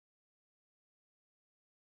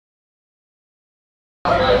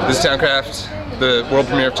This is Towncraft, the world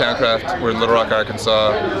premiere of Towncraft. We're in Little Rock,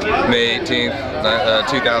 Arkansas, May 18th,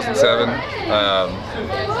 2007.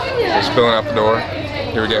 We're spilling out the door.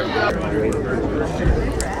 Here we go.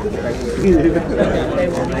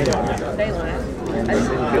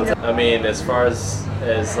 I mean, as far as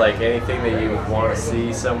like anything that you would want to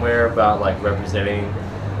see somewhere about like representing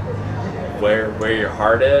where your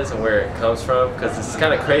heart is and where it comes from, because it's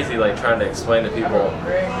kind of crazy like trying to explain to people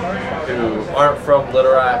who aren't from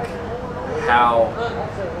Little Rock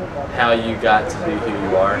how you got to be who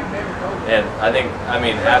you are. And I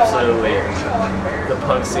mean absolutely the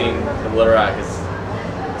punk scene in Little Rock has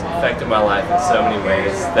affected my life in so many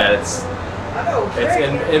ways that it's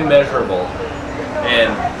immeasurable.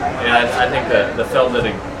 And I think that the film did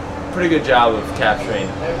a pretty good job of capturing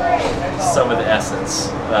some of the essence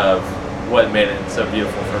of what made it so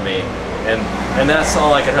beautiful for me, and that's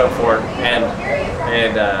all I could hope for, and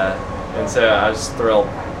so I was thrilled.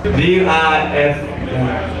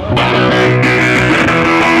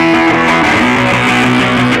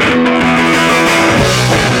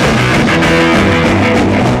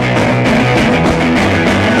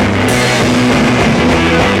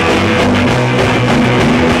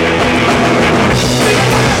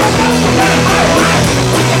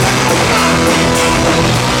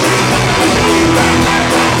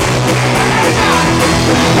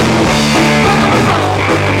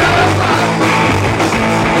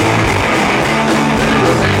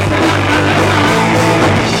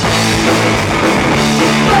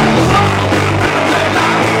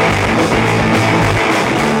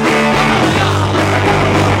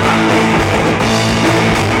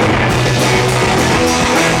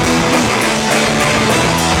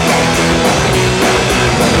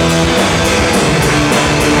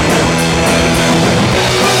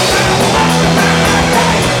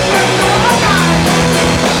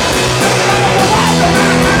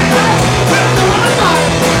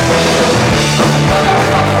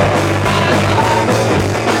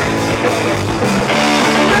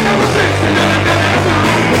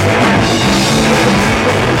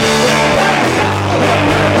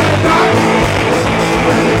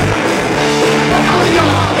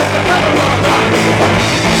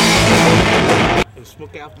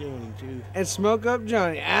 And Smoke Up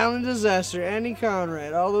Johnny, Alan Disaster, Andy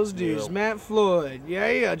Conrad, all those dudes, yep. Matt Floyd,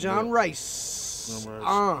 yeah, John yep. Rice.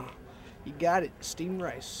 You got it, Steam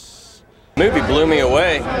Rice. The movie blew me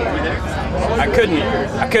away. I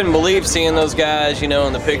couldn't believe seeing those guys, you know,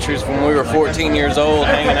 in the pictures when we were 14 years old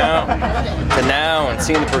hanging out to now, and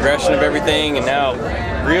seeing the progression of everything, and now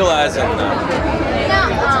realizing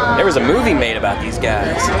there was a movie made about these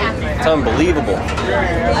guys. It's unbelievable.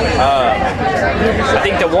 I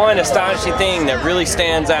think the one astonishing thing that really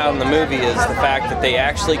stands out in the movie is the fact that they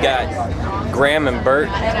actually got Graham and Bert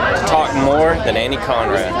to talk more than Andy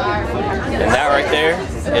Conrad. And that right there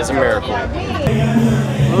is a miracle.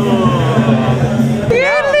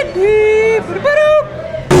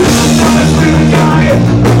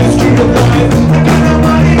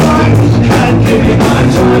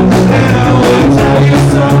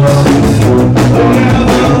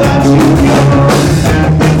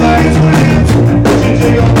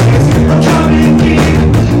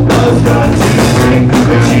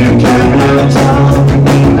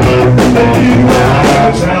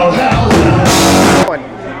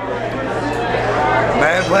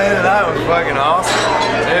 Man, playing tonight was fucking awesome.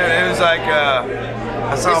 It was like,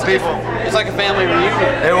 I saw people. It's like a family reunion.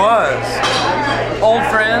 It was. Old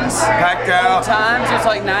friends. Packed out. Old times. It's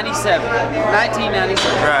like 1997.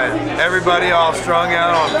 Right. Everybody all strung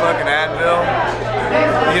out on fucking Advil.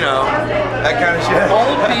 You know, that kind of shit.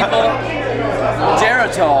 Old people.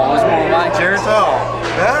 Geritol was more like Geritol.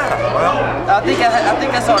 Yeah, well. I think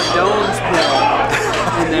I saw a Doan's pill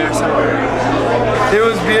in there somewhere. It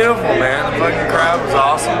was beautiful, man. The fucking crowd was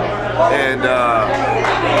awesome, and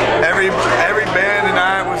every band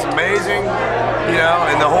tonight was amazing, you know,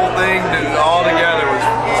 and the whole thing all together was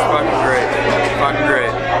fucking great. Fucking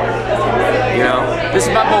great. You know. This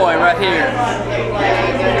is my boy right here.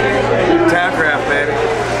 Towncraft, baby.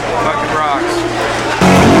 Fucking rocks.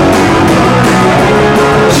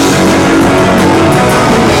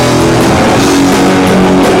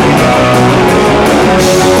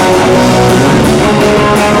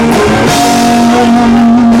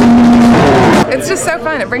 It's just so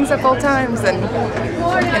fun. It brings up old times, and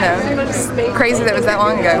you know, it's crazy that it was that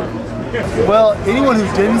long ago. Well, anyone who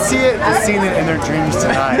didn't see it is seeing it in their dreams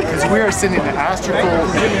tonight, because we are sending an astral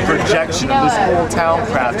projection of this whole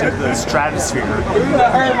Towncraft into the stratosphere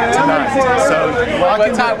tonight. So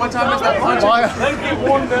What time is that launch?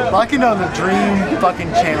 lock in on the Dream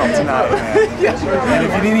fucking channel tonight, man. And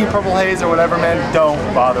if you need any Purple Haze or whatever, man, don't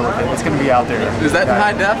bother with it. It's gonna be out there. Is that in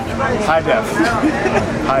high def? High def.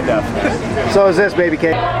 High def. So is this, Baby K?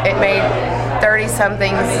 It made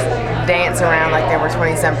 30-somethings dance around like they were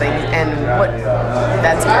 20-somethings, and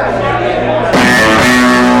that's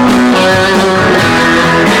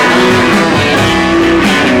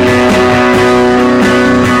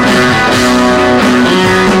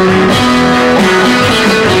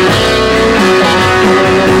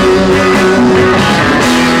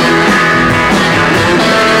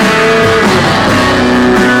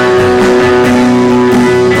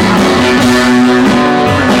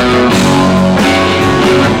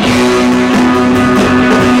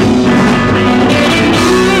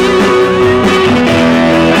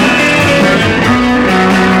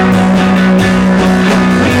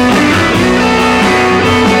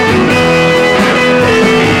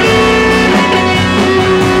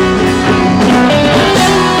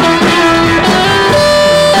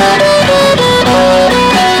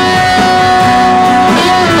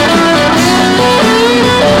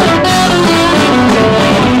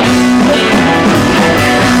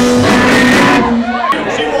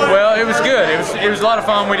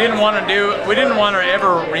We didn't want to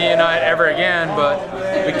ever reunite ever again, but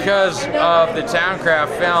because of the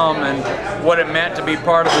Towncraft film and what it meant to be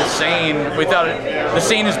part of the scene, we thought the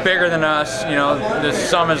scene is bigger than us. You know, the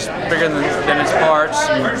sum is bigger than its parts.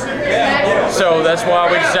 And so that's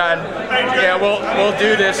why we decided, yeah, we'll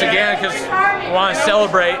do this again because we want to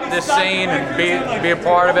celebrate this scene and be a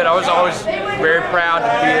part of it. I was always very proud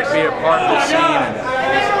to be a part of this scene,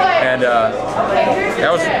 and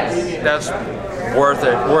that's worth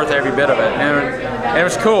every bit of it. And it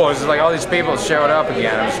was cool. It was like all these people showed up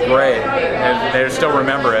again. It was great. And they still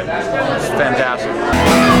remember it. It's fantastic.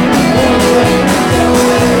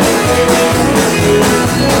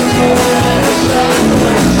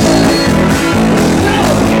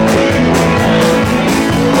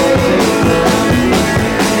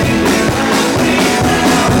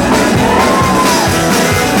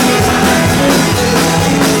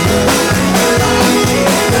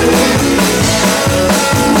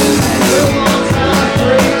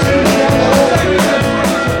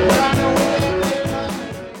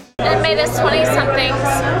 It made us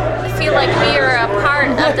 20-somethings feel like we are a part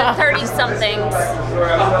of the 30-somethings.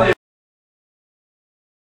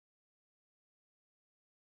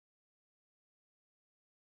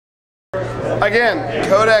 Again,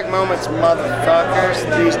 Kodak moments,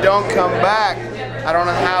 motherfuckers. These don't come back. I don't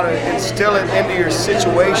know how to instill it into your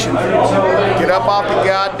situation. Get up off the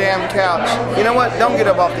goddamn couch. You know what? Don't get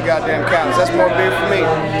up off the goddamn couch. That's more beer for me.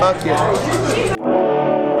 Fuck you.